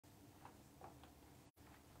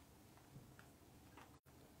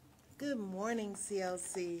Good morning,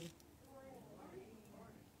 CLC.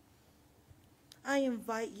 I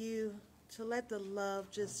invite you to let the love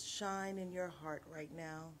just shine in your heart right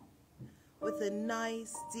now with a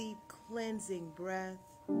nice, deep, cleansing breath.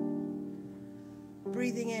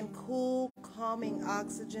 Breathing in cool, calming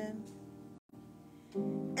oxygen.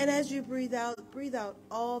 And as you breathe out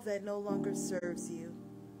all that no longer serves you.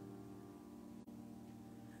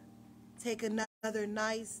 Take another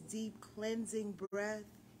nice, deep, cleansing breath.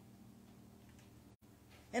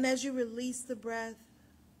 And as you release the breath,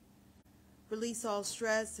 release all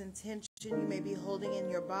stress and tension you may be holding in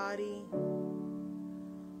your body.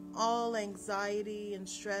 All anxiety and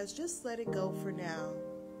stress, just let it go for now.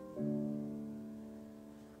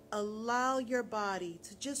 Allow your body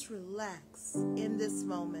to just relax in this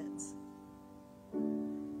moment.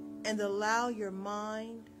 And allow your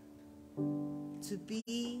mind to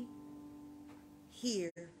be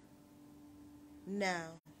here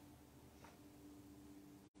now.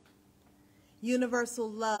 Universal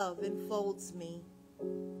love enfolds me.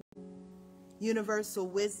 Universal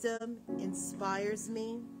wisdom inspires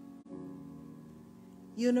me.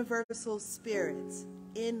 Universal spirit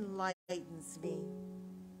enlightens me.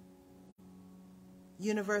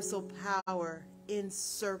 Universal power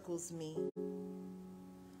encircles me.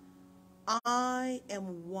 I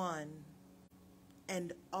am one,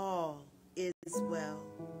 and all is well.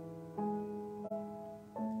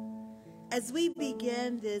 As we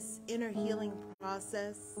begin this inner healing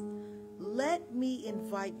process, let me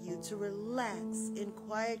invite you to relax in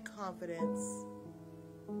quiet confidence,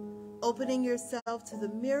 opening yourself to the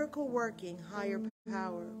miracle-working higher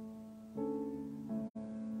power.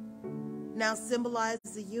 Now symbolize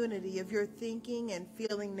the unity of your thinking and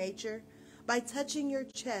feeling nature by touching your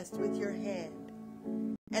chest with your hand,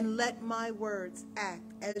 and let my words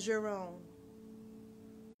act as your own,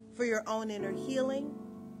 for your own inner healing,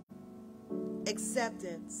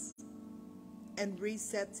 acceptance, and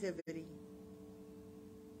receptivity.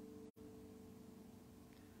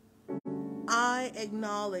 I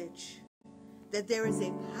acknowledge that there is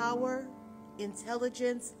a power,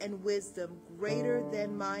 intelligence, and wisdom greater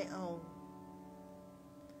than my own.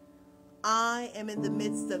 I am in the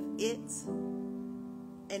midst of it,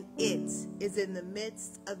 and it is in the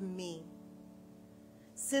midst of me,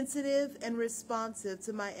 sensitive and responsive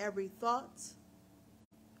to my every thought,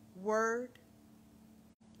 word,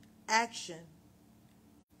 action,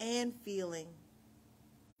 and feeling.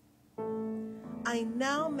 I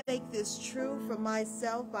now make this true for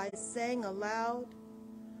myself by saying aloud,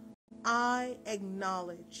 I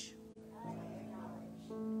acknowledge.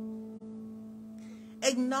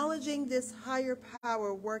 Acknowledging this higher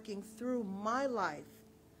power working through my life,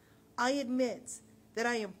 I admit that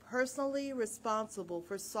I am personally responsible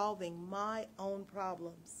for solving my own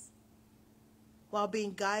problems, while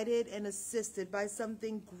being guided and assisted by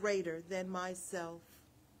something greater than myself.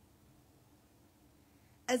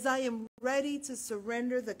 As I am ready to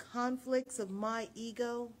surrender the conflicts of my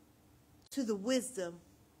ego to the wisdom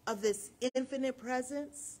of this infinite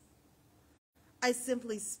presence, I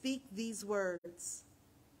simply speak these words.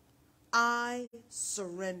 I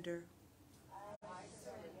surrender. I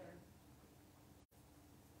surrender.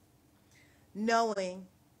 Knowing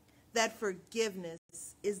that forgiveness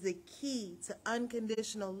is the key to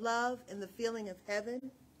unconditional love and the feeling of heaven,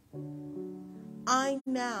 I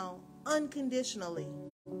now unconditionally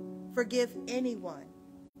forgive anyone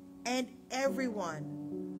and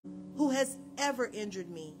everyone who has ever injured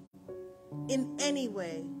me in any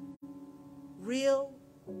way, real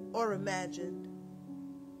or imagined.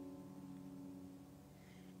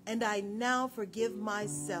 And I now forgive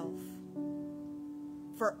myself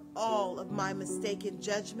for all of my mistaken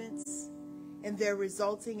judgments and their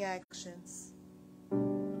resulting actions.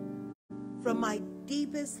 From my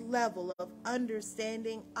deepest level of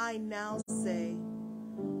understanding, I now say,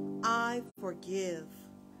 I forgive.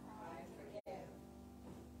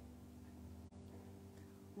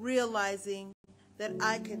 Realizing that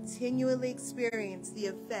I continually experience the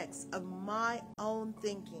effects of my own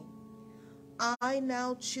thinking, I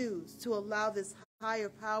now choose to allow this higher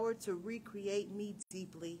power to recreate me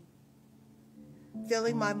deeply,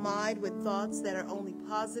 filling my mind with thoughts that are only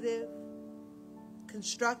positive,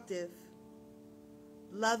 constructive,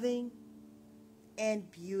 loving,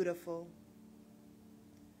 and beautiful.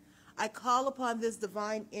 I call upon this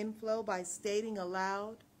divine inflow by stating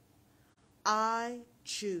aloud, I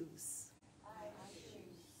choose.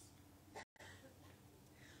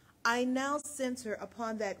 I now center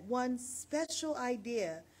upon that one special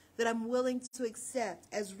idea that I'm willing to accept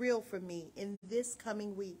as real for me in this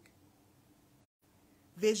coming week.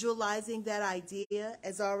 visualizing that idea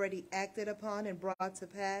as already acted upon and brought to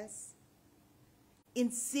pass.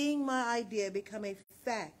 In seeing my idea become a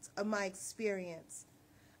fact of my experience,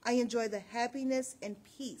 I enjoy the happiness and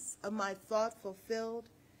peace of my thought fulfilled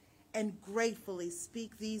and gratefully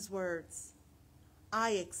speak these words: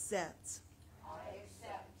 I accept. I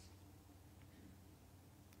accept.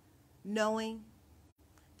 Knowing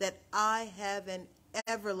that I have an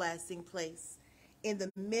everlasting place in the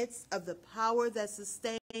midst of the power that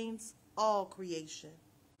sustains all creation,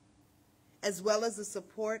 as well as the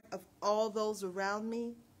support of all those around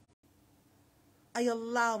me, I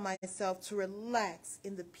allow myself to relax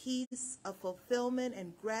in the peace of fulfillment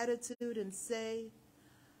and gratitude and say,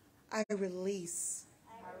 I release.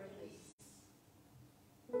 I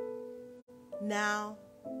release. Now,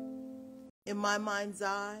 in my mind's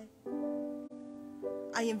eye,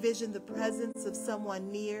 I envision the presence of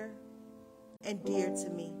someone near and dear to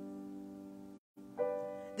me.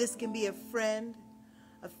 This can be a friend,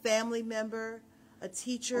 a family member, a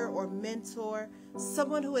teacher or mentor,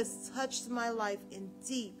 someone who has touched my life in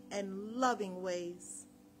deep and loving ways.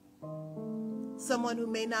 Someone who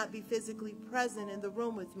may not be physically present in the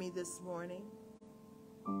room with me this morning.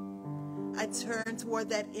 I turn toward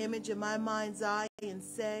that image in my mind's eye and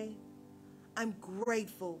say, I'm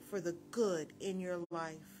grateful for the good in your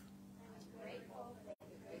life. I'm grateful for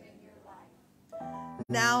the good in your life.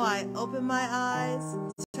 Now I open my eyes,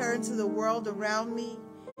 turn to the world around me,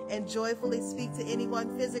 and joyfully speak to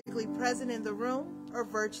anyone physically present in the room or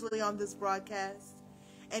virtually on this broadcast,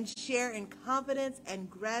 and share in confidence and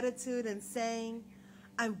gratitude in saying,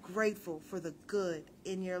 I'm grateful for the good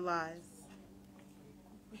in your lives.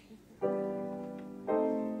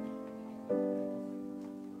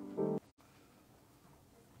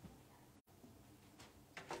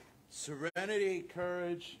 Serenity,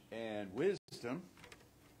 courage, and wisdom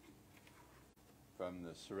from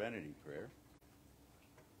the Serenity Prayer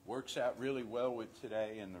works out really well with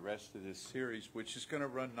today and the rest of this series, which is going to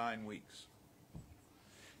run 9 weeks.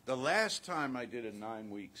 The last time I did a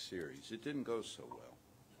 9-week series, it didn't go so well.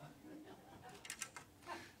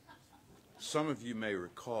 Some of you may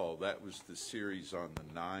recall that was the series on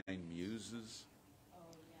the 9 muses.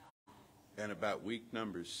 And about week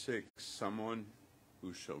number 6, someone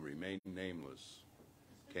who shall remain nameless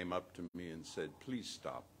came up to me and said, please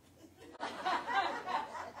stop.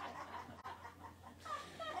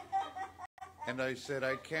 And I said,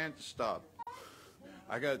 I can't stop.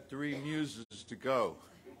 I got 3 muses to go.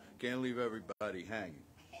 Can't leave everybody hanging.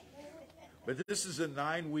 But this is a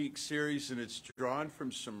 9-week series, and it's drawn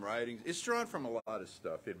from some writings. It's drawn from a lot of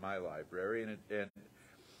stuff in my library, and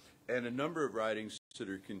a number of writings that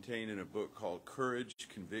are contained in a book called Courage,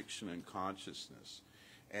 Conviction, and Consciousness.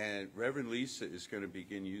 And Reverend Lisa is going to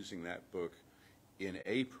begin using that book in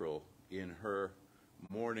April in her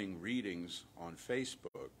morning readings on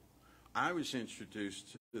Facebook. I was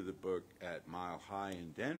introduced to the book at Mile High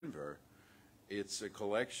in Denver. It's a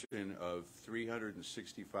collection of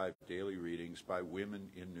 365 daily readings by women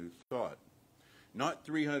in New Thought. Not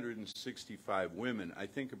 365 women, I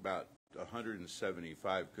think about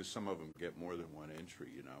 175, because some of them get more than one entry,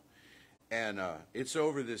 you know. And it's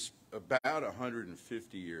over this about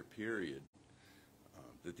 150-year period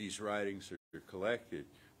that these writings are collected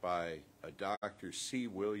by a Dr. C.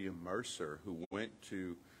 William Mercer, who went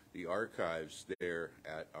to the archives there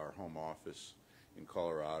at our home office in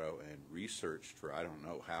Colorado and researched for I don't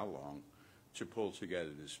know how long to pull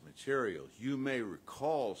together this material. You may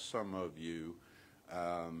recall, some of you,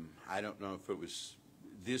 I don't know if it was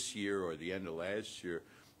this year or the end of last year,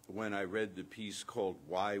 when I read the piece called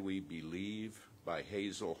Why We Believe by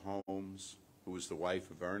Hazel Holmes, who was the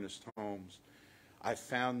wife of Ernest Holmes. I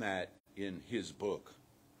found that in his book.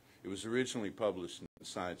 It was originally published in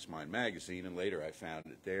Science Mind magazine, and later I found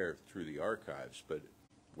it there through the archives. But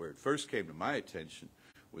where it first came to my attention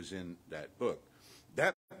was in that book.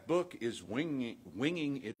 That book is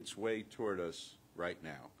winging its way toward us right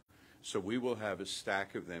now. So we will have a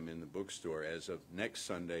stack of them in the bookstore as of next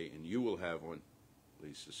Sunday, and you will have one,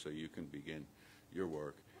 Lisa, so you can begin your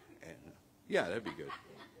work. And yeah, that'd be good.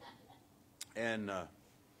 And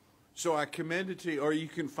so I commend it to you, or you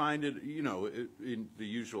can find it, you know, in the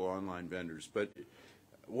usual online vendors. But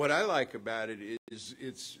what I like about it is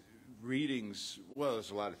it's readings. Well, there's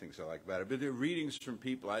a lot of things I like about it, but they're readings from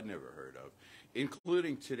people I'd never heard of,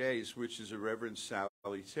 including today's, which is a Reverend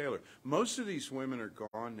Sally Taylor. Most of these women are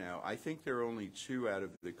gone now. I think there are only 2 out of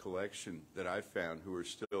the collection that I found who are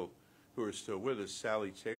still with us.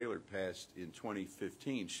 Sally Taylor passed in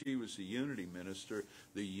 2015. She was a Unity minister,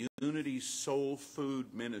 the Unity Soul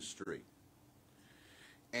Food Ministry.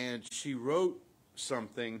 And she wrote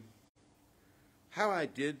something how I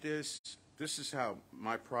did this, this is how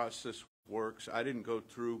my process works. I didn't go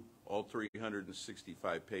through all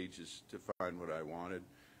 365 pages to find what I wanted.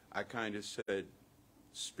 I kind of said,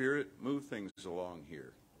 Spirit, move things along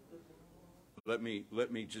here. Let me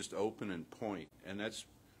just open and point. And that's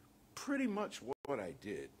pretty much what I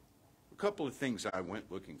did. A couple of things I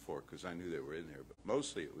went looking for because I knew they were in there, but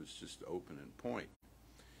mostly it was just open and point.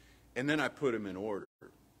 And then I put them in order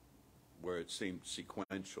where it seemed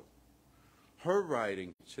sequential. Her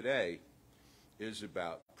writing today is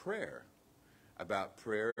about prayer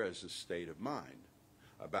as a state of mind,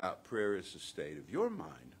 about prayer as a state of your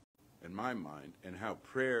mind and my mind, and how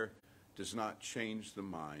prayer does not change the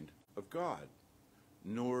mind of God,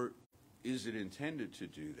 nor is it intended to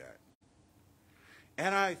do that.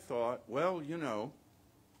 And I thought, well, you know,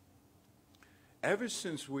 ever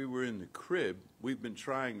since we were in the crib, we've been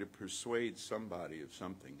trying to persuade somebody of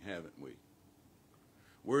something, haven't we?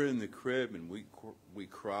 We're in the crib and we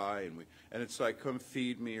cry and it's like, come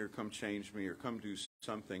feed me or come change me or come do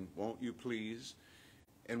something, won't you please?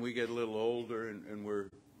 And we get a little older and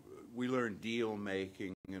we learn deal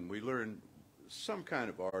making and we learn some kind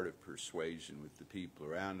of art of persuasion with the people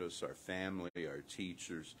around us, our family, our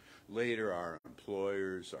teachers, later our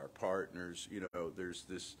employers, our partners. You know, there's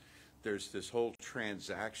this whole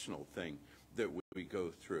transactional thing that we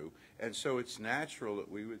go through. And so it's natural that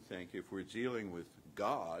we would think if we're dealing with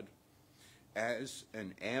God as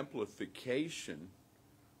an amplification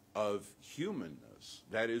of humanness,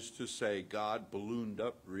 that is to say, God ballooned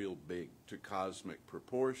up real big to cosmic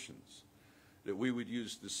proportions, that we would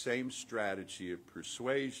use the same strategy of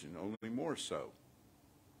persuasion, only more so,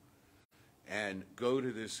 and go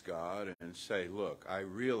to this God and say, look, I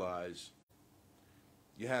realize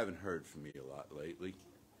you haven't heard from me a lot lately,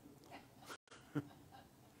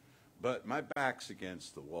 but my back's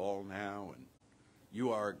against the wall now, and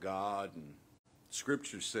you are God, and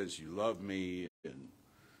Scripture says you love me, and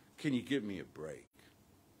can you give me a break?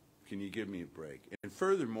 Can you give me a break? And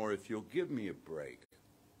furthermore, if you'll give me a break,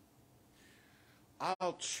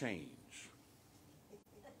 I'll change.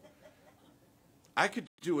 I could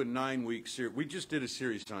do a 9-week series. We just did a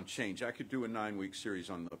series on change. I could do a 9-week series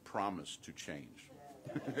on the promise to change.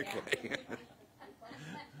 Okay.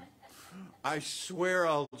 I swear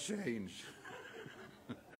I'll change.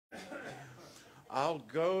 I'll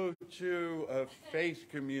go to a faith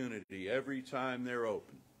community every time they're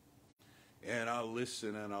open. And I'll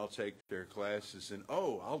listen and I'll take their classes. And,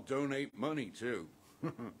 oh, I'll donate money too.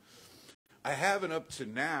 I haven't up to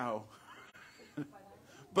now,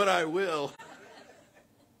 but I will.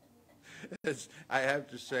 I have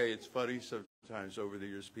to say, it's funny sometimes over the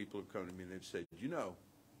years people have come to me and they've said, you know,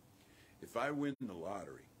 if I win the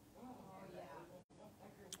lottery,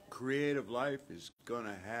 Creative Life is going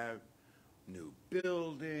to have new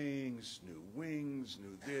buildings, new wings,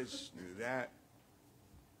 new this, new that.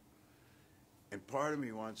 And part of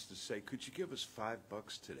me wants to say, could you give us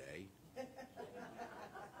 $5 today?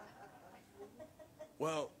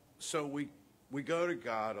 Well, so we go to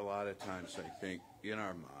God a lot of times, I think, in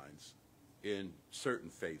our minds, in certain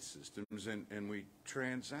faith systems, and we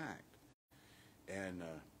transact. And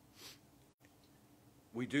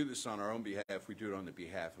we do this on our own behalf. We do it on the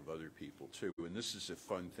behalf of other people, too. And this is a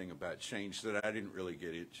fun thing about change that I didn't really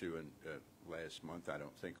get into in last month, I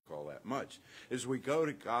don't think, all that much, is we go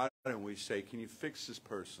to God and we say, can you fix this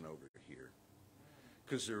person over here?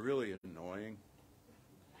 Because they're really annoying.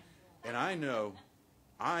 And I know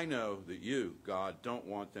that you, God, don't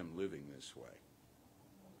want them living this way.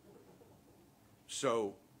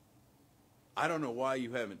 So I don't know why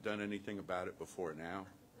you haven't done anything about it before now,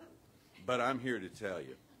 but I'm here to tell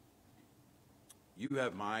you, you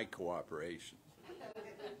have my cooperation.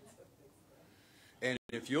 And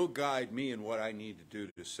if you'll guide me in what I need to do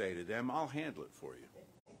to say to them, I'll handle it for you.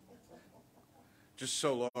 Just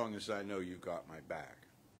so long as I know you've got my back.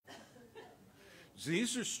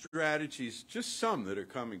 These are strategies, just some that are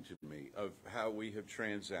coming to me, of how we have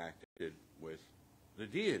transacted with the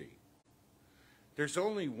deity. There's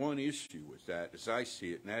only one issue with that, as I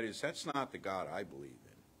see it, and that is that's not the God I believe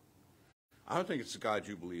in. I don't think it's the God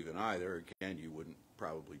you believe in either. Again, you wouldn't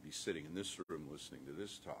probably be sitting in this room listening to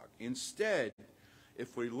this talk. Instead,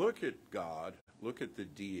 if we look at God, look at the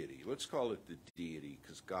deity. Let's call it the deity,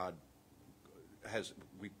 because God has,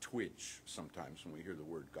 we twitch sometimes when we hear the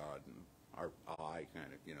word God, and our eye kind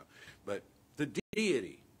of, you know. But the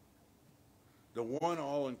deity, the one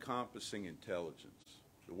all-encompassing intelligence,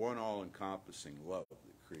 the one all-encompassing love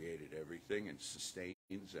that created everything and sustains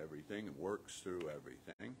everything and works through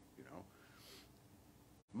everything, you know,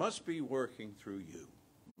 must be working through you,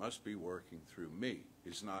 must be working through me,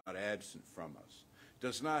 is not absent from us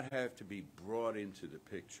does not have to be brought into the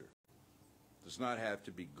picture. Does not have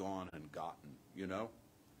to be gone and gotten, you know?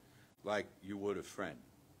 Like you would a friend.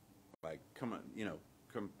 Like, come on, you know,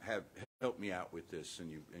 help me out with this,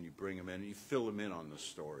 and you bring them in and you fill them in on the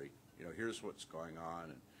story. You know, here's what's going on,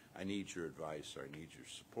 and I need your advice, or I need your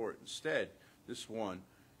support. Instead, this one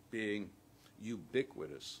being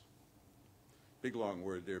ubiquitous. Big long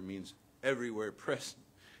word there, means everywhere present,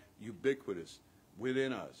 ubiquitous,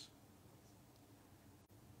 within us.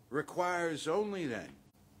 Requires only then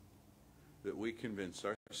that we convince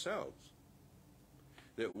ourselves,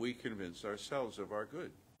 that we convince ourselves of our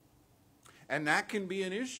good. And that can be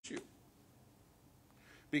an issue.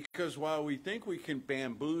 Because while we think we can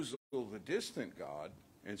bamboozle the distant God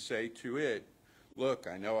and say to it, look,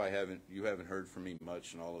 I know you haven't heard from me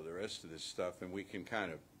much and all of the rest of this stuff, and we can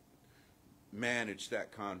kind of manage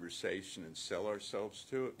that conversation and sell ourselves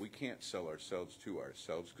to it. We can't sell ourselves to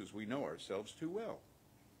ourselves because we know ourselves too well.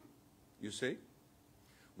 You see?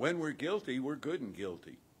 When we're guilty, we're good and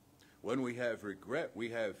guilty. When we have regret, we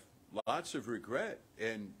have lots of regret,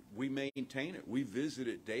 and we maintain it. We visit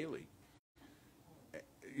it daily,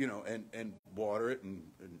 you know, and water it and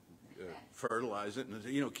fertilize it, and,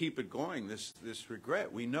 you know, keep it going. This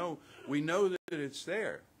regret, we know that it's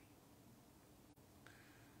there.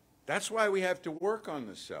 That's why we have to work on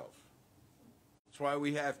the self. That's why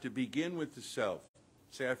we have to begin with the self.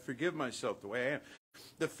 Say, I forgive myself the way I am.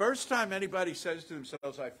 The first time anybody says to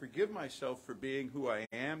themselves, I forgive myself for being who I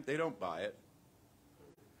am, they don't buy it.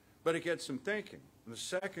 But it gets them thinking. And the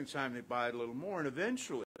second time they buy it a little more, and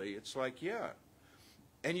eventually it's like, yeah.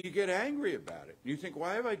 And you get angry about it. You think,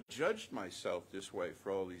 why have I judged myself this way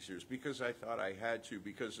for all these years? Because I thought I had to,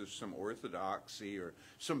 because of some orthodoxy or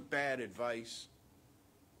some bad advice,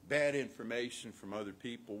 bad information from other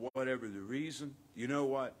people, whatever the reason. You know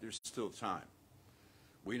what? There's still time.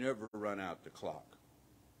 We never run out the clock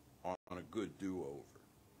on a good do-over.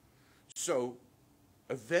 So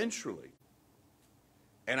eventually,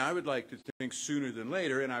 and I would like to think sooner than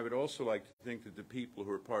later, and I would also like to think that the people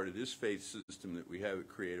who are part of this faith system that we have at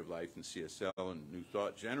Creative Life and CSL and New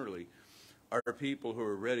Thought generally are people who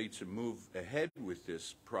are ready to move ahead with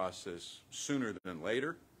this process sooner than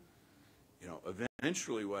later. You know,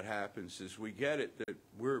 eventually what happens is we get it that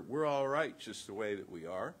we're all right just the way that we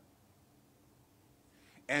are.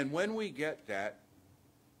 And when we get that,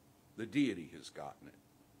 the deity has gotten it.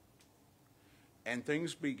 And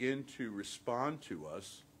things begin to respond to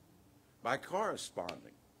us by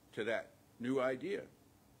corresponding to that new idea.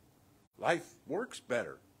 Life works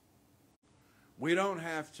better. We don't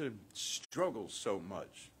have to struggle so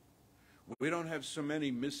much. We don't have so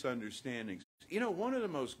many misunderstandings. You know, one of the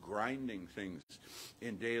most grinding things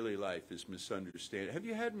in daily life is misunderstanding. Have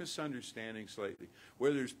you had misunderstandings lately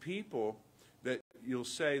where there's people that you'll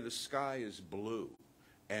say the sky is blue,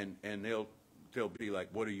 and they'll be like,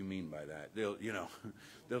 what do you mean by that?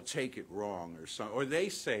 They'll take it wrong or something, or they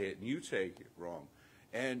say it and you take it wrong.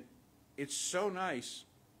 And it's so nice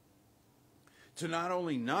to not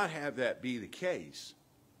only not have that be the case,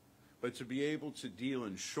 but to be able to deal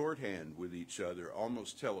in shorthand with each other,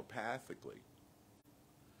 almost telepathically,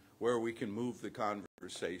 where we can move the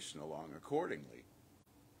conversation along accordingly.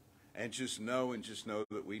 And just know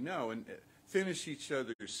that we know, and finish each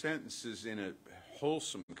other's sentences in a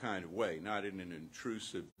wholesome kind of way, not in an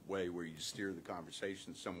intrusive way where you steer the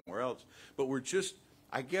conversation somewhere else. But we're just,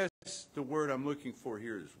 I guess the word I'm looking for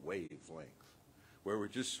here is wavelength, where we're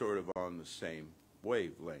just sort of on the same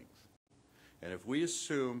wavelength. And if we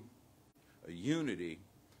assume a unity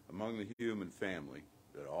among the human family,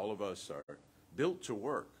 that all of us are built to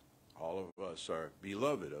work, all of us are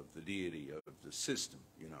beloved of the deity, of the system,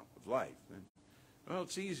 you know, of life, then, well,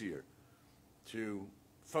 it's easier to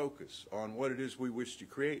focus on what it is we wish to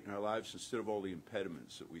create in our lives instead of all the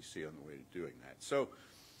impediments that we see on the way to doing that. So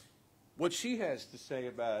what she has to say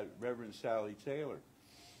about Reverend Sally Taylor,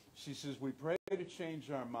 she says, we pray to change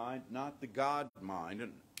our mind, not the God mind,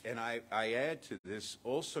 and I add to this,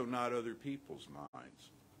 also not other people's minds.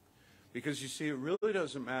 Because you see, it really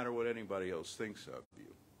doesn't matter what anybody else thinks of you,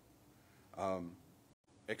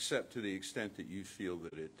 except to the extent that you feel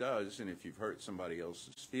that it does. And if you've hurt somebody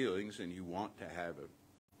else's feelings and you want to have a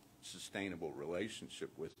sustainable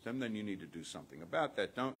relationship with them, then you need to do something about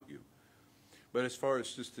that, don't you? But as far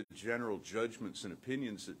as just the general judgments and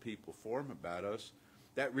opinions that people form about us,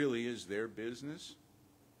 that really is their business.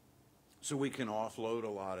 So we can offload a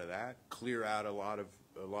lot of that, clear out a lot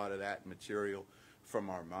of that material from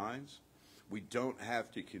our minds. We don't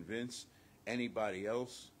have to convince anybody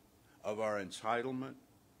else of our entitlement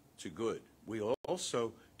to good. We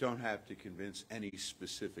also don't have to convince any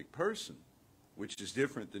specific person, which is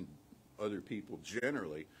different than other people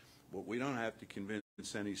generally, but we don't have to convince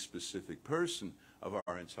any specific person of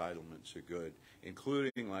our entitlements are good,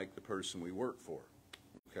 including like the person we work for,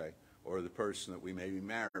 okay, or the person that we may be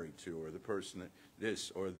married to, or the person that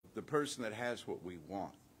this, or the person that has what we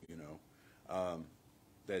want, you know,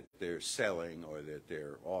 that they're selling or that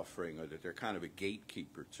they're offering or that they're kind of a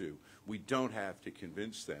gatekeeper to. We don't have to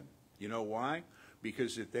convince them. You know why?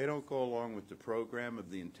 Because if they don't go along with the program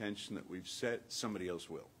of the intention that we've set, somebody else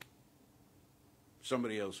will.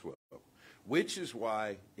 Somebody else will. Which is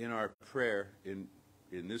why in our prayer, in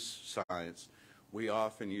this science, we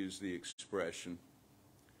often use the expression,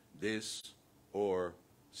 this or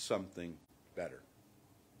something better.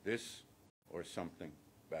 This or something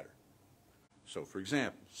better. So, for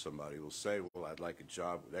example, somebody will say, well, I'd like a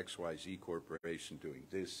job with XYZ Corporation doing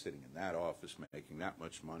this, sitting in that office, making that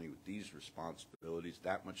much money with these responsibilities,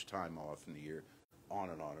 that much time off in the year, on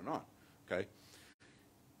and on and on, okay?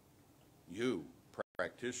 You,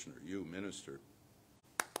 practitioner, you, minister,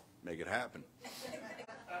 make it happen.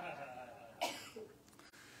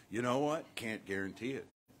 You know what? Can't guarantee it.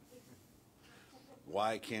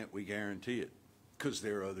 Why can't we guarantee it? Because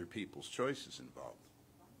there are other people's choices involved,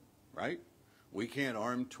 right? We can't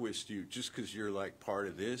arm twist you just because you're like part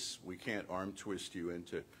of this. We can't arm twist you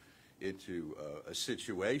into a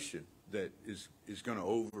situation that is going to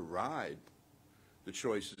override the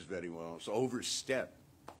choices of anyone else, overstep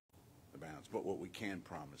the bounds. But what we can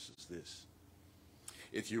promise is this.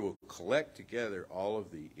 If you will collect together all of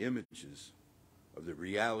the images of the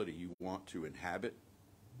reality you want to inhabit,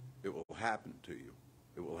 it will happen to you.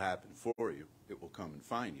 It will happen for you. It will come and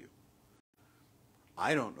find you.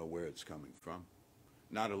 I don't know where it's coming from.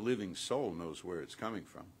 Not a living soul knows where it's coming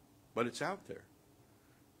from, but it's out there.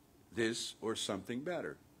 This or something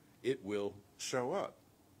better. It will show up.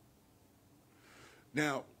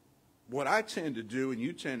 Now, what I tend to do, and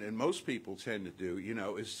you tend, and most people tend to do, you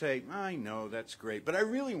know, is say, I know that's great, but I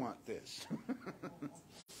really want this.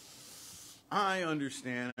 I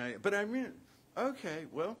understand, but I mean, okay,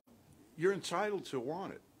 well, you're entitled to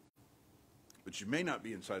want it, but you may not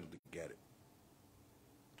be entitled to get it.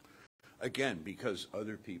 Again, because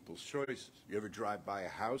other people's choices. You ever drive by a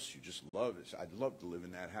house you just love it? I'd love to live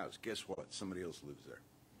in that house. Guess what? Somebody else lives there.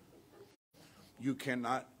 You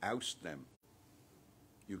cannot oust them.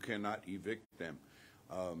 You cannot evict them.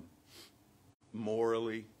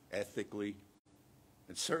 Morally, ethically,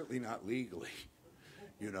 and certainly not legally,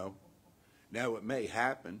 you know. Now, it may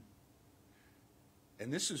happen,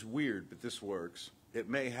 and this is weird, but this works. It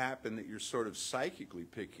may happen that you're sort of psychically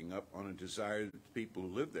picking up on a desire that the people who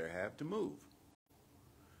live there have to move.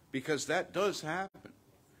 Because that does happen.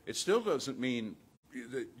 It still doesn't mean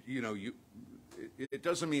that, you know, it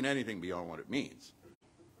doesn't mean anything beyond what it means.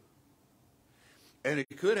 And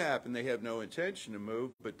it could happen they have no intention to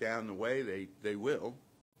move, but down the way they will.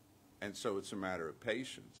 And so it's a matter of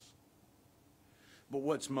patience. But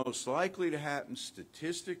what's most likely to happen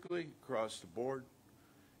statistically across the board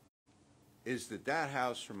is that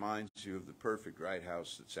house reminds you of the perfect right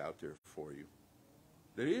house that's out there for you,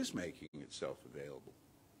 that is making itself available.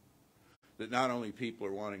 That not only people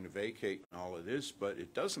are wanting to vacate and all of this, but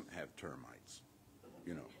it doesn't have termites,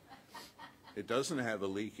 you know. It doesn't have a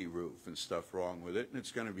leaky roof and stuff wrong with it, and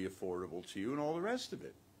it's going to be affordable to you and all the rest of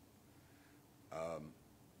it.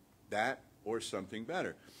 That or something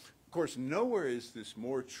better. Of course, nowhere is this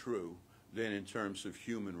more true than in terms of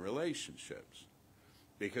human relationships.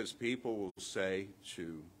 Because people will say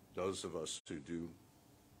to those of us who do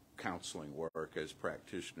counseling work as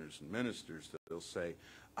practitioners and ministers, that they'll say,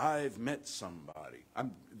 I've met somebody.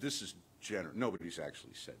 This is general. Nobody's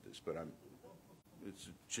actually said this, but it's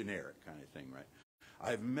a generic kind of thing, right?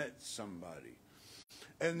 I've met somebody,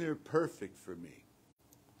 and they're perfect for me.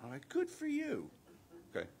 I'm like, good for you.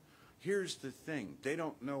 Okay. Here's the thing. They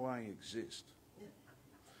don't know I exist.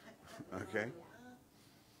 Okay?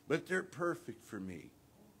 But they're perfect for me.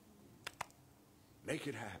 Make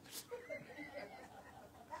it happen.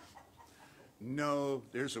 No,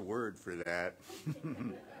 there's a word for that.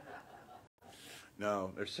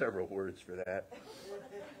 No, there's several words for that.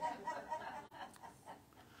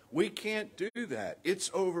 We can't do that.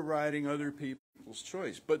 It's overriding other people's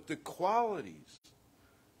choice. But the qualities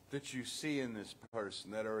that you see in this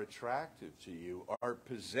person that are attractive to you are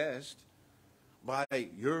possessed by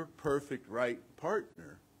your perfect right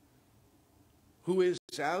partner who is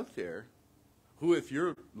out there, who, if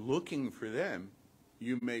you're looking for them,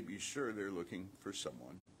 you may be sure they're looking for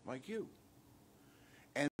someone like you.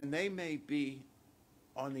 And they may be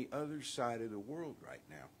on the other side of the world right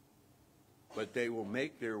now, but they will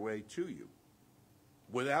make their way to you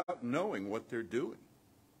without knowing what they're doing.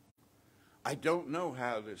 I don't know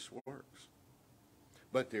how this works.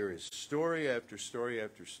 But there is story after story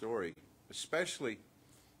after story, especially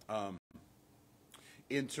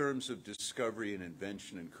in terms of discovery and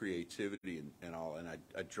invention and creativity and all. And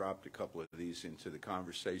I dropped a couple of these into the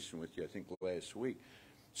conversation with you, I think, last week.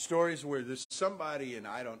 Stories where there's somebody in,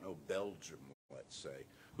 I don't know, Belgium, let's say,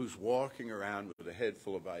 who's walking around with a head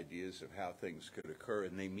full of ideas of how things could occur,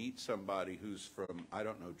 and they meet somebody who's from, I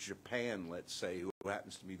don't know, Japan, let's say, who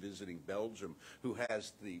happens to be visiting Belgium, who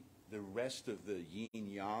has the rest of the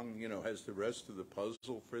yin-yang, you know, has the rest of the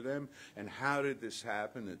puzzle for them. And how did this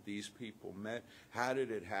happen that these people met? How did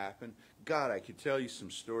it happen? God, I could tell you some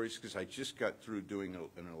stories because I just got through doing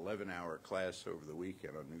an 11-hour class over the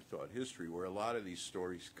weekend on New Thought History where a lot of these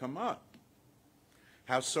stories come up.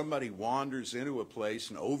 How somebody wanders into a place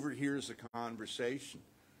and overhears a conversation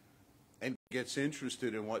and gets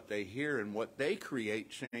interested in what they hear, and what they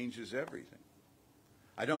create changes everything.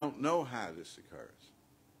 I don't know how this occurs.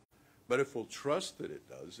 But if we'll trust that it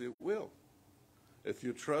does, it will. If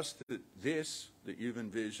you trust that this that you've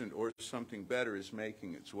envisioned or something better is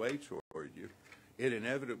making its way toward you, it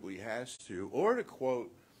inevitably has to. Or to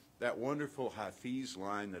quote that wonderful Hafiz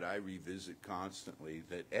line that I revisit constantly,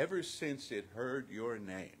 that ever since it heard your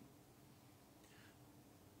name,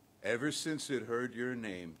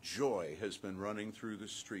 joy has been running through the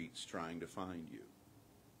streets trying to find you.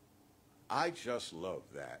 I just love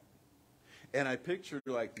that. And I picture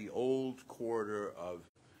like the old quarter of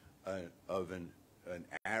an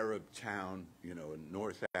Arab town, you know, a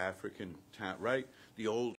North African town, right? The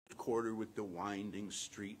old quarter with the winding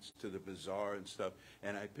streets to the bazaar and stuff.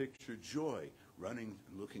 And I picture Joy running,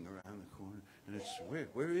 looking around the corner, and it's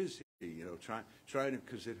where is he? You know, trying to,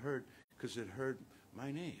 because it heard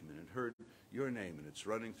my name, and it heard your name, and it's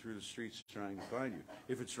running through the streets trying to find you.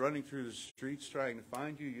 If it's running through the streets trying to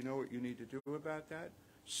find you, you know what you need to do about that?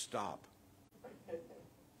 Stop.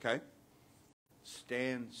 Okay?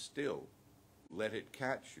 Stand still. Let it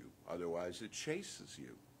catch you. Otherwise, it chases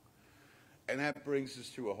you. And that brings us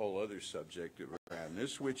to a whole other subject around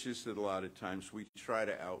this, which is that a lot of times we try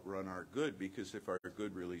to outrun our good, because if our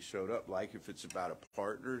good really showed up, like if it's about a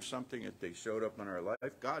partner or something, if they showed up in our life,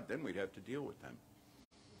 God, then we'd have to deal with them.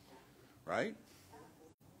 Right?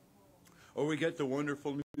 Or we get the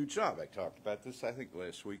wonderful new job. I talked about this, I think,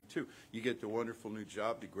 last week, too. You get the wonderful new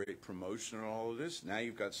job, the great promotion and all of this. Now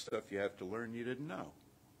you've got stuff you have to learn you didn't know.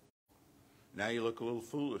 Now you look a little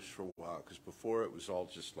foolish for a while, because before it was all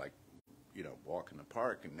just like, you know, walk in the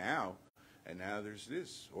park. And now there's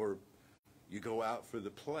this. Or you go out for the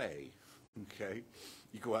play, okay?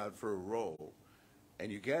 You go out for a role,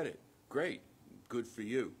 and you get it. Great. Good for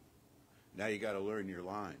you. Now you got to learn your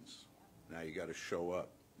lines. Now you got to show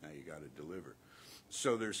up. Now you got to deliver.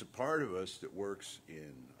 So there's a part of us that works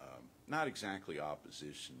in not exactly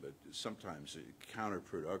opposition, but sometimes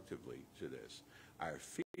counterproductively to this, our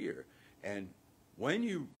fear. And when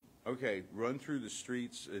you, run through the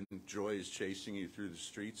streets and joy is chasing you through the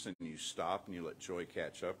streets, and you stop and you let joy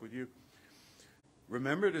catch up with you,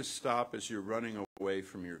 remember to stop as you're running away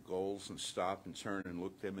from your goals, and stop and turn and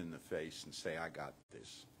look them in the face and say, I got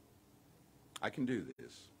this. I can do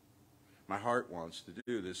this. My heart wants to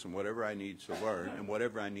do this, and whatever I need to learn and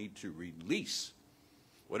whatever I need to release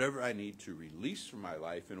from my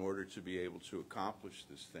life in order to be able to accomplish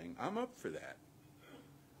this thing, I'm up for that.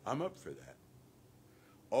 I'm up for that.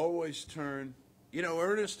 Always turn. You know,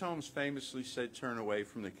 Ernest Holmes famously said turn away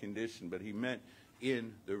from the condition, but he meant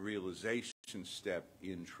in the realization step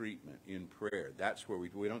in treatment, in prayer. That's where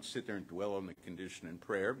we don't sit there and dwell on the condition in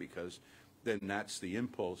prayer, because then that's the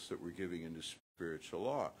impulse that we're giving into spiritual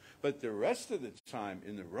law. But the rest of the time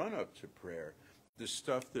in the run-up to prayer, the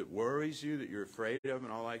stuff that worries you, that you're afraid of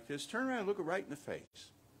and all like this, turn around and look it right in the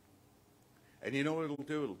face. And you know what it'll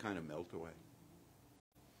do? It'll kind of melt away.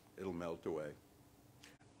 It'll melt away.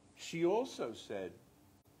 She also said,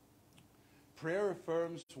 prayer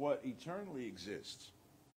affirms what eternally exists.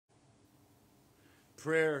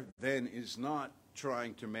 Prayer then is not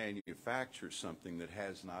trying to manufacture something that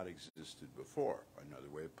has not existed before. Another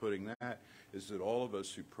way of putting that is that all of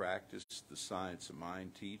us who practice the science of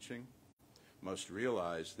mind teaching must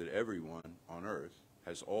realize that everyone on earth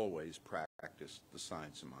has always practiced the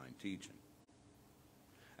science of mind teaching.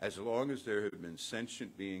 As long as there have been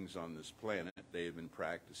sentient beings on this planet, they have been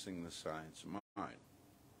practicing the science of mind.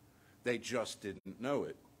 They just didn't know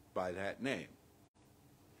it by that name.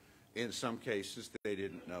 In some cases, they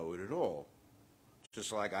didn't know it at all.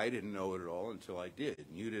 Just like I didn't know it at all until I did,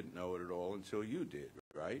 and you didn't know it at all until you did,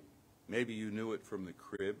 right? Maybe you knew it from the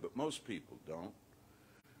crib, but most people don't.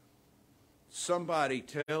 somebody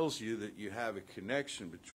tells you that you have a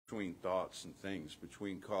connection between thoughts and things,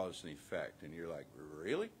 between cause and effect, and you're like,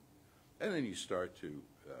 really? And then you start to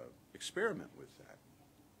experiment with that,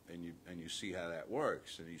 and you see how that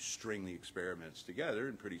works, and you string the experiments together,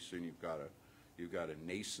 and pretty soon you've got a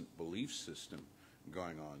nascent belief system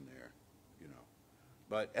going on there, you know.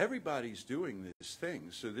 But everybody's doing this thing,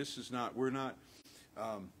 so this is not,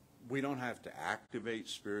 we don't have to activate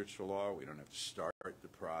spiritual law. We don't have to start the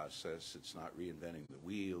process. It's not reinventing the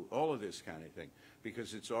wheel, all of this kind of thing,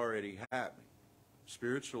 because it's already happening.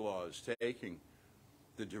 Spiritual law is taking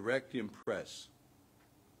the direct impress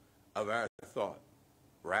of our thought,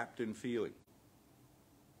 wrapped in feeling,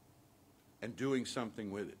 and doing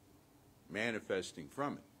something with it, manifesting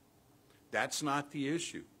from it. That's not the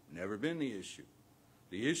issue. Never been the issue.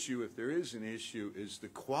 The issue, if there is an issue, is the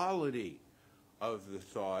quality of the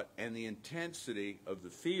thought and the intensity of the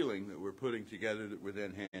feeling that we're putting together that we're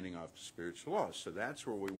then handing off to spiritual law. So that's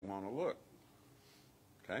where we want to look.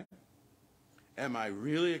 Okay? Am I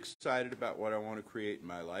really excited about what I want to create in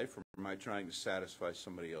my life, or am I trying to satisfy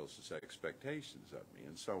somebody else's expectations of me,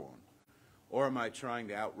 and so on? Or am I trying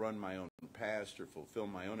to outrun my own past or fulfill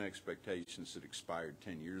my own expectations that expired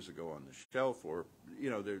 10 years ago on the shelf? Or, you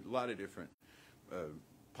know, there are a lot of different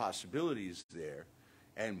possibilities there.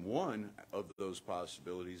 And one of those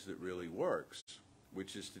possibilities that really works,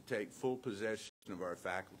 which is to take full possession of our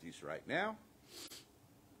faculties right now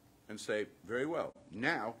and say, very well,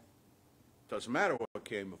 now, doesn't matter what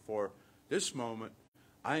came before this moment,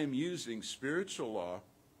 I am using spiritual law,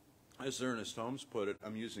 as Ernest Holmes put it,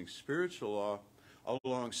 I'm using spiritual law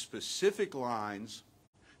along specific lines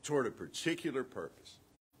toward a particular purpose.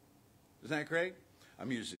 Isn't that great?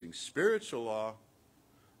 I'm using spiritual law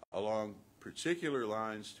along particular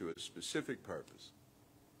lines to a specific purpose.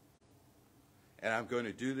 And I'm going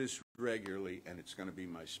to do this regularly, and it's going to be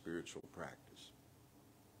my spiritual practice,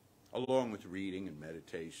 along with reading and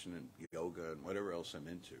meditation and yoga and whatever else I'm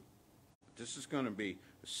into. This is going to be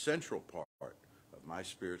a central part of my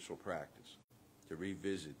spiritual practice, to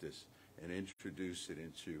revisit this and introduce it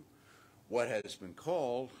into what has been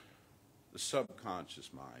called the subconscious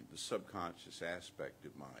mind, the subconscious aspect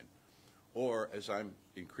of mind, or, as I'm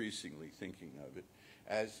increasingly thinking of it,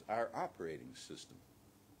 as our operating system,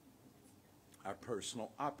 our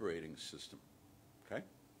personal operating system, okay?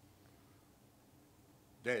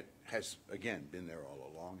 That has, again, been there all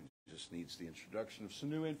along and just needs the introduction of some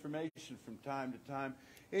new information from time to time,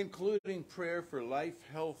 including prayer for life,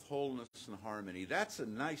 health, wholeness, and harmony. That's a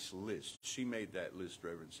nice list. She made that list,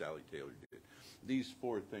 Reverend Sally Taylor did. These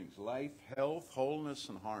 4 things: life, health, wholeness,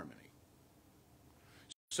 and harmony.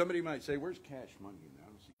 Somebody might say, where's cash money in that? I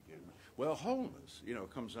don't see cash money. Well, wholeness, you know,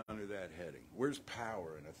 comes under that heading. Where's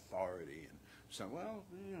power and authority? And so, well,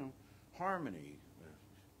 you know, harmony.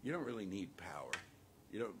 You don't really need power.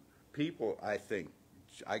 You know, people, I think,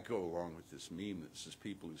 I go along with this meme that says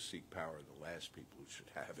people who seek power are the last people who should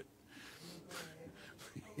have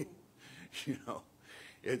it. You know,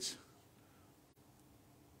 it's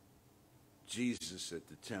Jesus at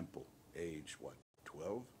the temple, age, what,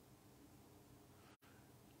 12?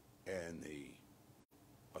 And the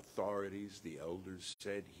authorities, the elders,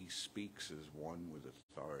 said he speaks as one with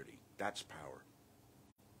authority. That's power.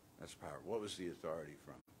 That's power. What was the authority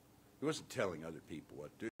from? He wasn't telling other people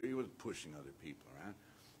what to do. He wasn't pushing other people around.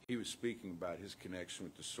 He was speaking about his connection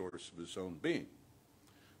with the source of his own being,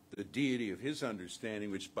 the deity of his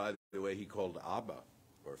understanding, which, by the way, he called Abba,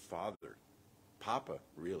 or Father. Papa,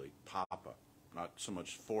 really, Papa. Not so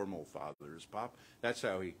much formal father as Papa. That's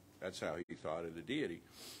how he thought of the deity.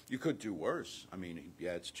 You could do worse. I mean,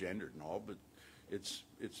 yeah, it's gendered and all, but it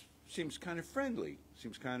seems kind of friendly.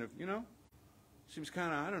 Seems kind of, you know,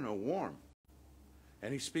 I don't know, warm.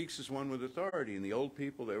 And he speaks as one with authority. And the old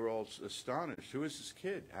people, they were all astonished. Who is this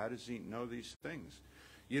kid? How does he know these things?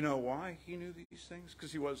 You know why he knew these things?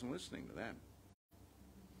 Because he wasn't listening to them.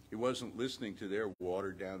 He wasn't listening to their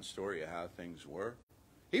watered-down story of how things were.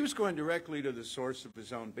 He was going directly to the source of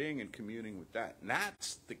his own being and communing with that. And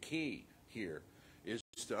that's the key here, is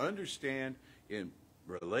to understand in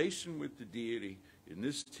relation with the deity, in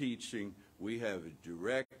this teaching, we have a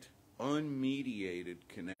direct, unmediated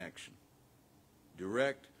connection.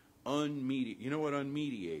 Direct, unmediated. You know what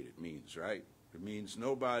unmediated means, right? It means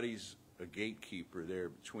nobody's a gatekeeper there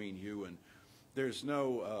between you, and there's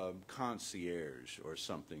no concierge or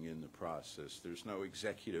something in the process. There's no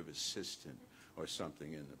executive assistant or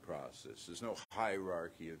something in the process. There's no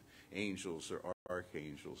hierarchy of angels or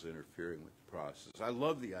archangels interfering with the process. I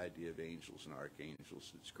love the idea of angels and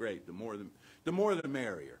archangels. It's great. The more the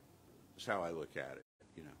merrier. That's how I look at it,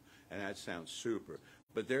 you know. And that sounds super.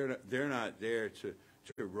 But they're not there to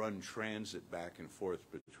to run transit back and forth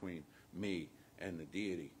between me and the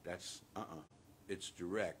deity. That's, it's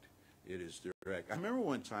direct. It is direct. I remember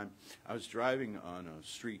one time I was driving on a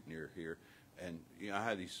street near here, and you know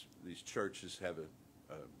how these churches have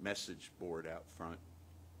a message board out front.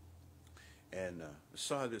 And I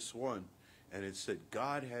saw this one, and it said,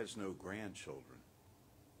 God has no grandchildren.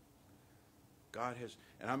 God has,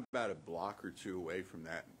 and I'm about a block or two away from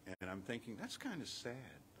that, and I'm thinking, that's kind of sad,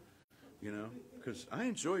 you know, because I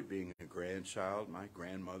enjoyed being a grandchild. My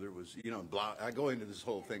grandmother was, you know, I go into this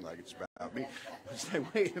whole thing like it's about me. I say,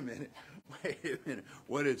 wait a minute.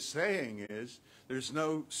 What it's saying is there's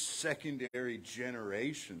no secondary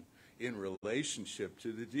generation in relationship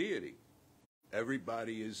to the deity.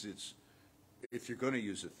 Everybody is its, if you're going to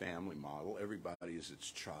use a family model, everybody is its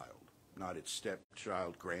child. Not its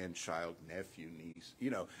stepchild, grandchild, nephew, niece.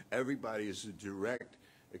 You know, everybody is a direct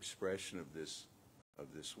expression of this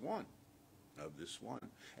one.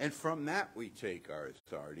 And from that we take our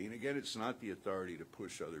authority. And again, it's not the authority to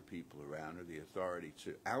push other people around or the authority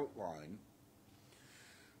to outline,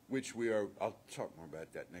 which we are, I'll talk more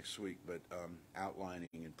about that next week, but outlining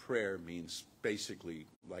in prayer means basically,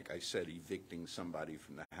 like I said, evicting somebody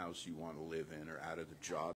from the house you want to live in or out of the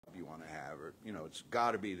job you want to have, or, you know, it's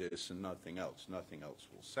got to be this and nothing else. Nothing else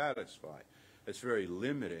will satisfy. It's very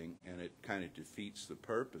limiting, and it kind of defeats the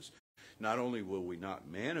purpose. Not only will we not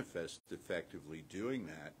manifest effectively doing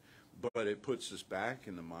that, but it puts us back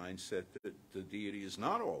in the mindset that the deity is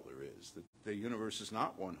not all there is, that the universe is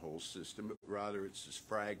not one whole system, but rather it's this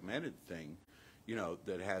fragmented thing, you know,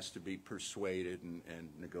 that has to be persuaded and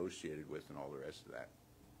negotiated with and all the rest of that.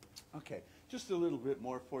 Okay, just a little bit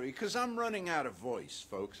more for you, because I'm running out of voice,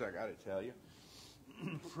 folks, I got to tell you.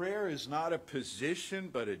 Prayer is not a position,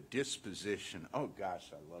 but a disposition. Oh,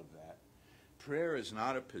 gosh, I love that. Prayer is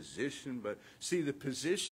not a position, but, see, the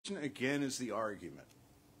position, again, is the argument.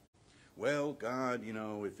 Well, God, you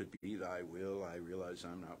know, if it be thy will, I realize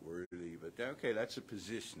I'm not worthy. But, okay, that's a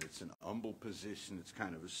position. It's an humble position. It's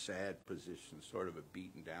kind of a sad position, sort of a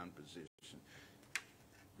beaten down position.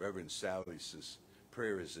 Reverend Sally says,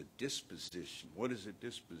 prayer is a disposition. What is a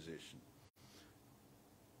disposition?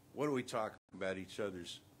 What do we talk about each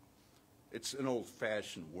other's? It's an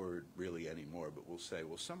old-fashioned word really anymore, but we'll say,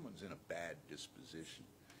 well, someone's in a bad disposition.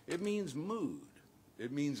 It means mood.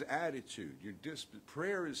 It means attitude.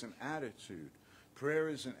 Prayer is an attitude. Prayer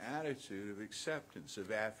is an attitude of acceptance,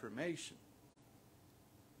 of affirmation.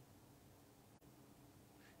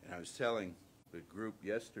 And I was telling the group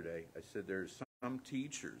yesterday, I said there are some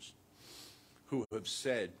teachers who have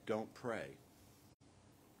said, don't pray.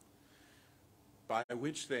 By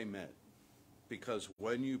which they meant, because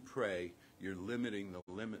when you pray, you're limiting the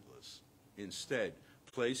limitless. Instead,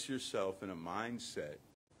 place yourself in a mindset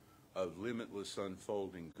of limitless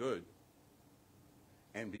unfolding good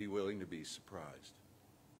and be willing to be surprised.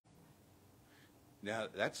 Now,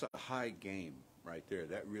 that's a high game right there.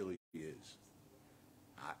 That really is.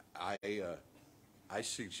 I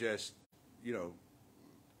suggest, you know,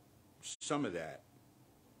 some of that,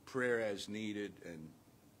 prayer as needed, and,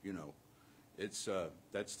 you know, it's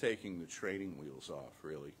that's taking the training wheels off,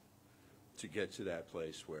 really, to get to that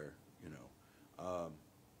place where, you know,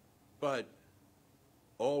 but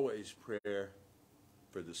always prayer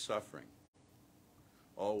for the suffering.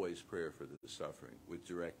 Always prayer for the suffering with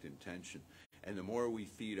direct intention. And the more we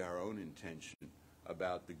feed our own intention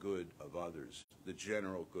about the good of others, the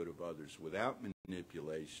general good of others, without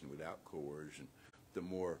manipulation, without coercion, the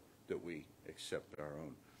more that we accept our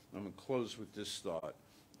own. I'm going to close with this thought,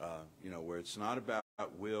 you know, where it's not about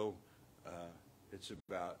will, it's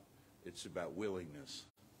about willingness.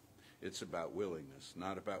 It's about willingness,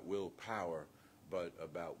 not about willpower, but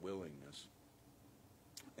about willingness.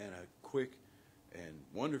 And a quick and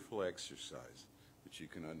wonderful exercise that you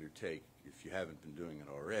can undertake if you haven't been doing it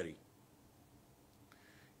already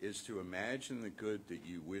is to imagine the good that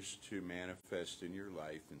you wish to manifest in your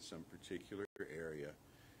life in some particular area,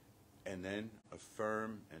 and then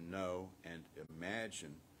affirm and know and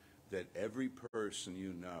imagine that every person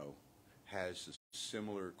you know has a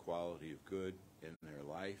similar quality of good in their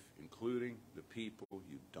life, including the people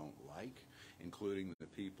you don't like, including the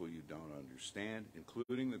people you don't understand,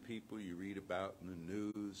 including the people you read about in the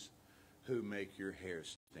news who make your hair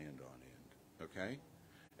stand on end, okay?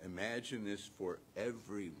 Imagine this for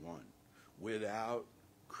everyone, without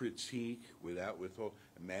critique, without withhold.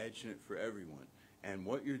 Imagine it for everyone. And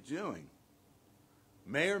what you're doing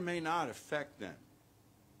may or may not affect them,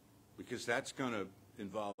 because that's going to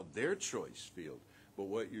involve their choice field. But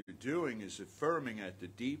what you're doing is affirming at the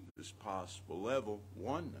deepest possible level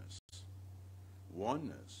oneness.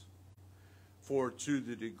 Oneness. For to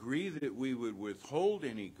the degree that we would withhold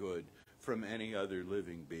any good from any other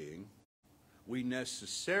living being, we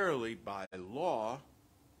necessarily, by law,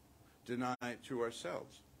 deny it to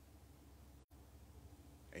ourselves.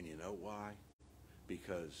 And you know why?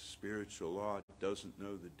 Because spiritual law doesn't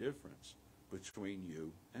know the difference between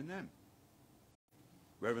you and them.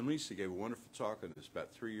 Reverend Lisa gave a wonderful talk on this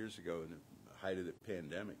about 3 years ago in the height of the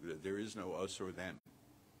pandemic, that there is no us or them.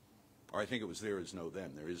 Or I think it was there is no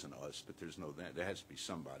them. There is an us, but there's no them. There has to be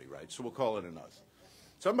somebody, right? So we'll call it an us.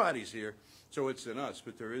 Somebody's here, so it's an us,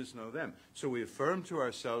 but there is no them. So we affirm to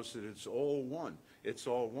ourselves that it's all one. It's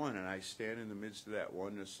all one, and I stand in the midst of that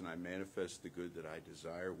oneness, and I manifest the good that I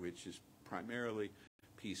desire, which is primarily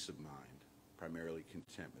peace of mind, primarily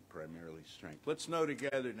contentment, primarily strength. Let's know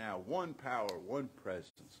together now, one power, one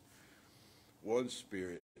presence, one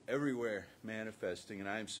spirit, everywhere manifesting, and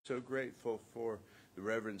I am so grateful for the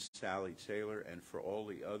Reverend Sally Taylor and for all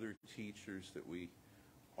the other teachers that we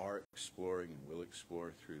are exploring and will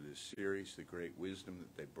explore through this series, the great wisdom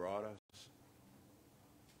that they brought us.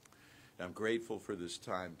 I'm grateful for this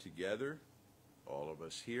time together, all of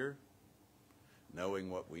us here, knowing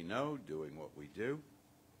what we know, doing what we do,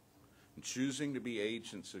 and choosing to be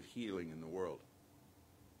agents of healing in the world,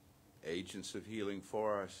 agents of healing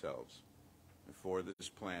for ourselves and for this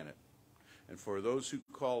planet, and for those who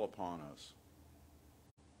call upon us.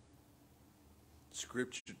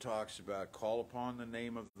 Scripture talks about call upon the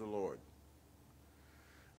name of the Lord.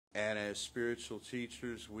 And as spiritual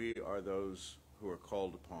teachers, we are those who are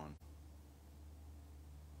called upon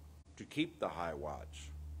to keep the high watch,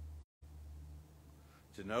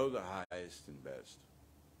 to know the highest and best.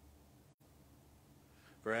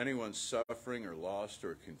 For anyone suffering or lost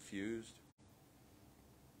or confused,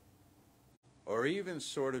 or even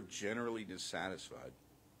sort of generally dissatisfied,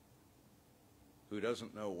 who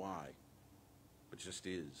doesn't know why, but just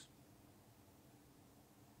is.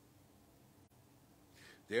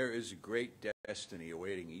 There is a great destiny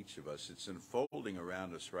awaiting each of us. It's unfolding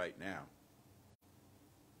around us right now.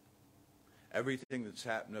 Everything that's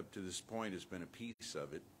happened up to this point has been a piece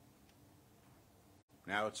of it.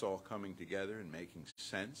 Now it's all coming together and making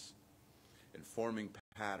sense and forming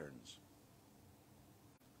patterns.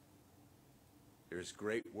 There's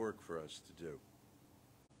great work for us to do.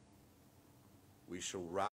 We shall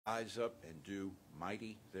rise up and do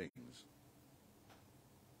mighty things.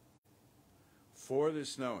 For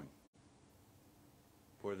this knowing,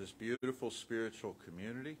 for this beautiful spiritual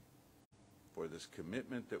community, for this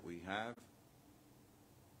commitment that we have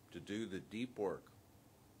to do the deep work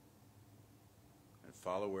and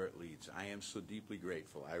follow where it leads. I am so deeply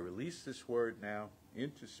grateful. I release this word now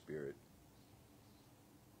into spirit,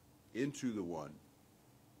 into the one,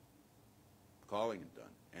 calling it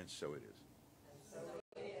done, and so it is.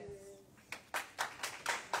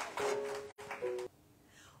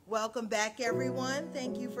 Welcome back, everyone.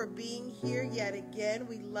 Thank you for being here yet again.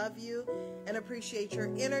 We love you and appreciate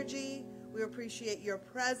your energy. We appreciate your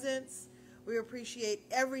presence. We appreciate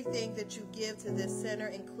everything that you give to this center,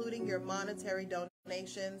 including your monetary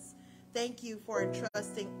donations. Thank you for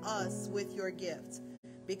entrusting us with your gift.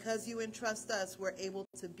 Because you entrust us, we're able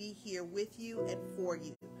to be here with you and for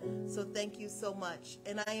you. So thank you so much.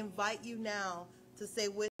 And I invite you now to say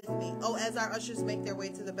with me, as our ushers make their way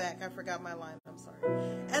to the back. I forgot my line. I'm sorry.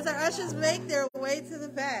 As our ushers make their way to the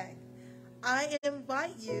back, I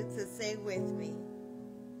invite you to say with me,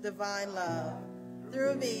 divine love,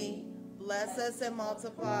 through me, bless us and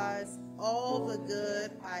multiplies all the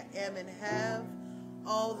good I am and have,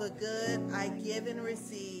 all the good I give and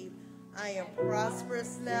receive. I am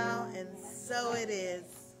prosperous now, and so it is.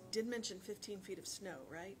 Did mention 15 feet of snow,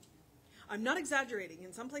 right? I'm not exaggerating.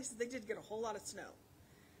 In some places, they did get a whole lot of snow.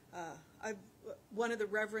 One of the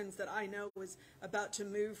reverends that I know was about to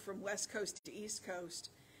move from West Coast to East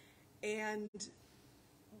Coast, and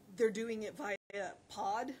they're doing it via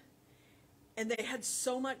pod, and they had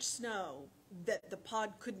so much snow that the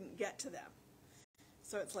pod couldn't get to them.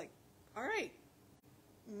 So it's like, all right,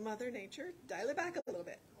 Mother Nature, dial it back a little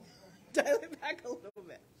bit. Dial it back a little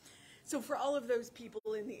bit. So for all of those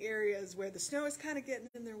people in the areas where the snow is kind of getting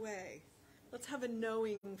in their way, let's have a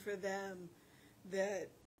knowing for them that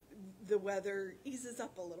the weather eases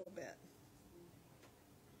up a little bit.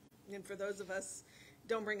 And for those of us,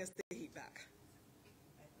 don't bring us the heat back.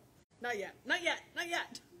 Not yet, not yet, not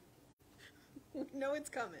yet. We know it's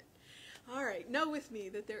coming. All right, know with me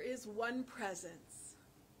that there is one presence,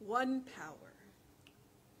 one power,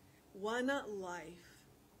 one life,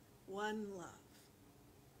 one love.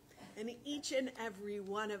 And each and every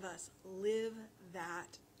one of us live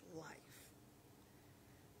that life.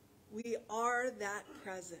 We are that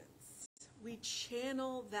presence. We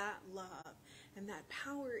channel that love. And that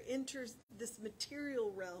power enters this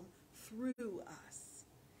material realm through us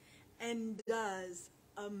and does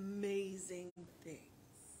amazing things.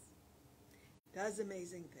 Does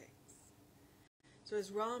amazing things. So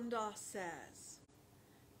as Ram Dass says,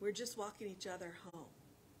 we're just walking each other home.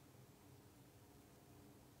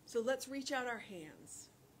 So let's reach out our hands,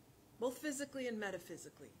 both physically and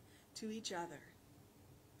metaphysically, to each other.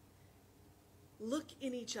 Look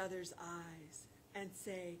in each other's eyes and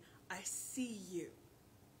say, I see you.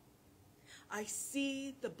 I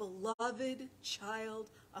see the beloved child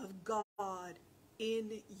of God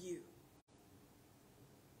in you.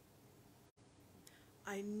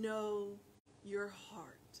 I know your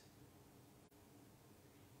heart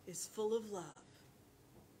is full of love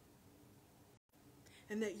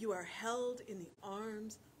and that you are held in the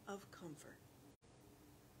arms of comfort.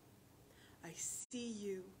 I see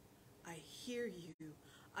you. I hear you.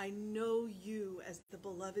 I know you as the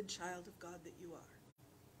beloved child of God that you are.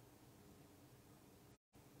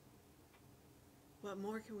 What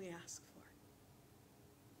more can we ask for?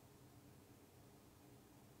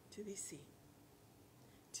 To be seen,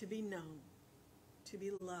 to be known, to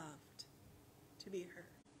be loved, to be heard.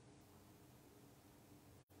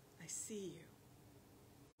 I see you.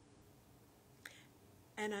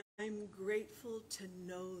 And I'm grateful to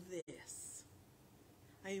know this.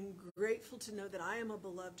 I am grateful to know that I am a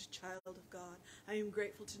beloved child of God. I am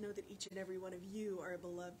grateful to know that each and every one of you are a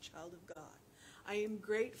beloved child of God. I am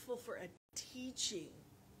grateful for a teaching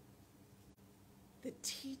that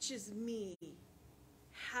teaches me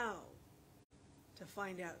how to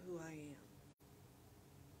find out who I am.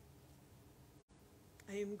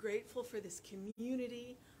 I am grateful for this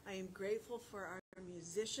community. I am grateful for our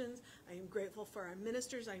musicians. I am grateful for our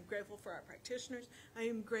ministers. I am grateful for our practitioners. I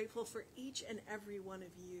am grateful for each and every one of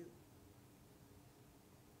you.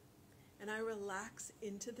 And I relax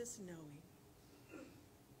into this knowing,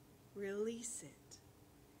 release it,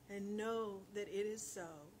 and know that it is so,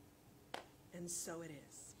 and so it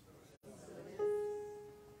is.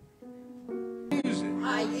 Use it.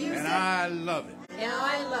 I use and it. I love it. And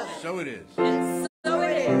I love it. So it is. And so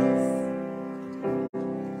it is.